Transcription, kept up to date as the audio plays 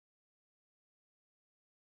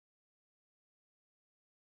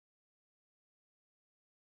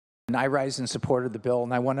I rise in support of the bill,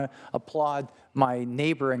 and I want to applaud my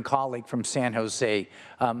neighbor and colleague from San Jose.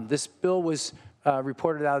 This bill was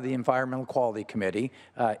reported out of the Environmental Quality Committee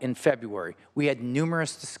in February. We had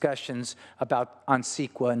numerous discussions on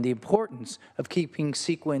CEQA and the importance of keeping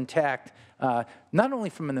CEQA intact, not only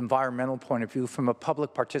from an environmental point of view, from a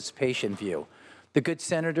public participation view. The good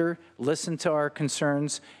senator listened to our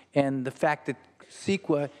concerns and the fact that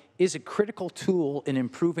CEQA is a critical tool in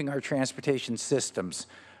improving our transportation systems.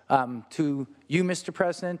 To you, Mr.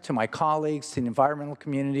 President, to my colleagues, to the environmental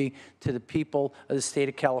community, to the people of the state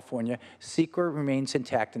of California, CEQA remains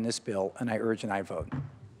intact in this bill, and I urge an aye vote.